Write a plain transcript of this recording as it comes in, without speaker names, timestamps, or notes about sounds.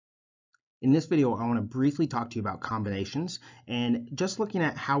In this video, I want to briefly talk to you about combinations and just looking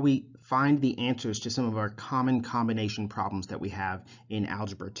at how we find the answers to some of our common combination problems that we have in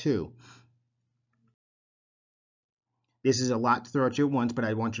Algebra 2. This is a lot to throw at you at once, but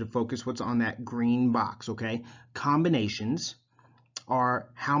I want you to focus what's on that green box, okay? Combinations are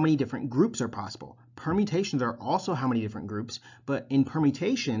how many different groups are possible. Permutations are also how many different groups, but in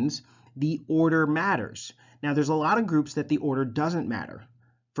permutations, the order matters. Now, there's a lot of groups that the order doesn't matter.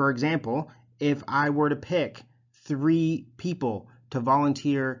 For example, if I were to pick 3 people to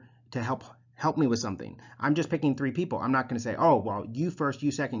volunteer to help me with something, I'm just picking 3 people. I'm not going to say, oh, well, you first, you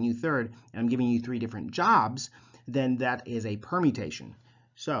second, you third, and I'm giving you 3 different jobs. Then that is a permutation.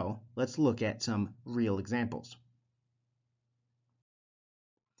 So let's look at some real examples.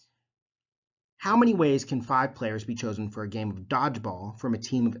 How many ways can 5 players be chosen for a game of dodgeball from a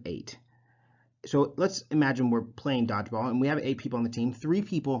team of 8? So let's imagine we're playing dodgeball and we have 8 people on the team. 3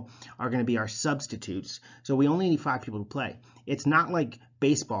 people are going to be our substitutes. So we only need 5 people to play. It's not like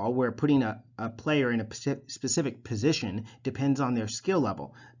baseball where putting a player in a specific position depends on their skill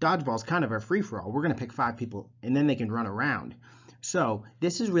level. Dodgeball is kind of a free-for-all. We're going to pick 5 people and then they can run around. So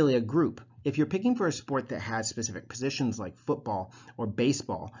this is really a group. If you're picking for a sport that has specific positions like football or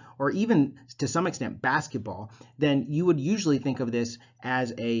baseball, or even to some extent basketball, then you would usually think of this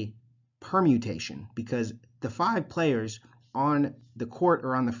as a permutation, because the 5 players on the court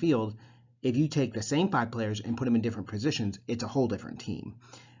or on the field, if you take the same 5 players and put them in different positions, it's a whole different team.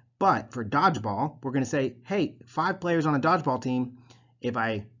 But for dodgeball, we're going to say, hey, 5 players on a dodgeball team, if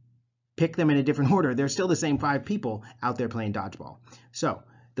I pick them in a different order, they're still the same 5 people out there playing dodgeball. So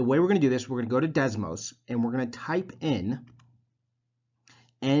the way we're going to do this, we're going to go to Desmos and we're going to type in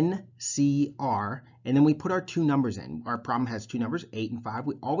NCR, and then we put our 2 numbers in. Our problem has 2 numbers, 8 and 5.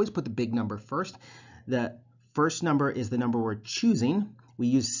 We always put the big number first. The first number is the number we're choosing. We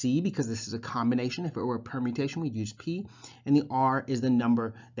use C because this is a combination. If it were a permutation, we'd use P. And the R is the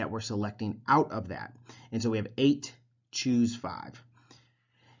number that we're selecting out of that. And so we have 8, choose 5.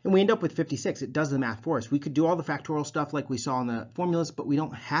 And we end up with 56. It does the math for us. We could do all the factorial stuff like we saw in the formulas, but we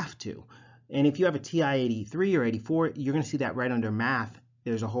don't have to. And if you have a TI 83 or 84, you're going to see that right under math.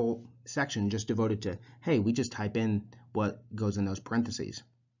 There's a whole section just devoted to, hey, we just type in what goes in those parentheses.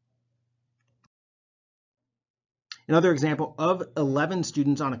 Another example, of 11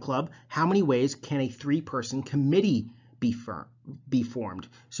 students on a club, how many ways can a 3-person committee be formed?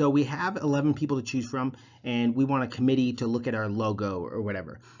 So we have 11 people to choose from, and we want a committee to look at our logo or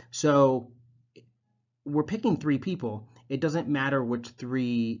whatever. So we're picking 3 people. It doesn't matter what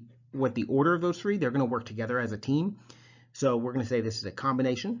the order of those 3, they're going to work together as a team. So we're going to say this is a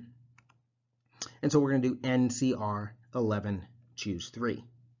combination. And so we're going to do NCR 11, choose 3.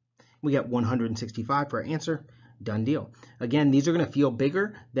 We get 165 for our answer. Done deal. Again, these are going to feel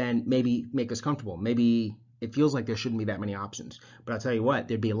bigger than maybe make us comfortable. Maybe it feels like there shouldn't be that many options. But I'll tell you what,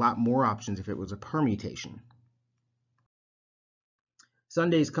 there'd be a lot more options if it was a permutation.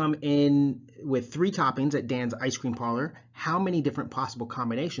 Sundaes come in with 3 toppings at Dan's ice cream parlor. How many different possible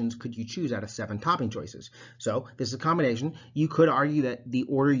combinations could you choose out of 7 topping choices? So this is a combination. You could argue that the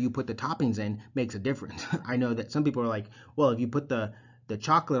order you put the toppings in makes a difference. I know that some people are like, well, if you put the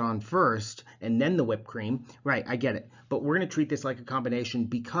chocolate on first and then the whipped cream, right, I get it. But we're going to treat this like a combination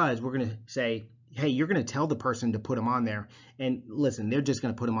because we're going to say, hey, you're going to tell the person to put them on there. And listen, they're just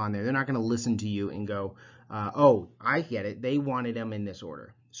going to put them on there. They're not going to listen to you and go, oh, I get it. They wanted them in this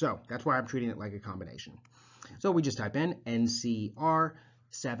order. So that's why I'm treating it like a combination. So we just type in NCR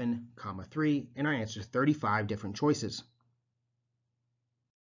 7, 3, and our answer is 35 different choices.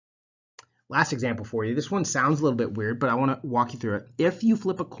 Last example for you. This one sounds a little bit weird, but I want to walk you through it. If you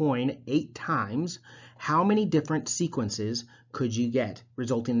flip a coin 8 times, how many different sequences could you get,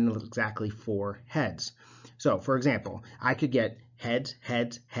 resulting in exactly 4 heads? So, for example, I could get heads,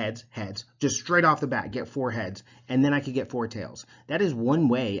 heads, heads, heads, just straight off the bat, get 4 heads, and then I could get 4 tails. That is one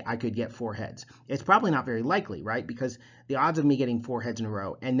way I could get 4 heads. It's probably not very likely, right? Because the odds of me getting 4 heads in a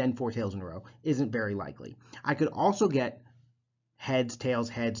row and then 4 tails in a row isn't very likely. I could also get heads, tails,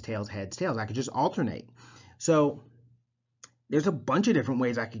 heads, tails, heads, tails. I could just alternate. So there's a bunch of different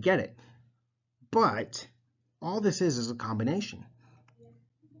ways I could get it. But all this is a combination.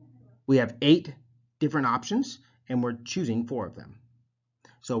 We have 8 different options, and we're choosing 4 of them.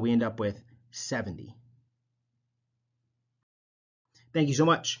 So we end up with 70. Thank you so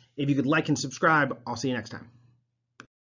much. If you could like and subscribe, I'll see you next time.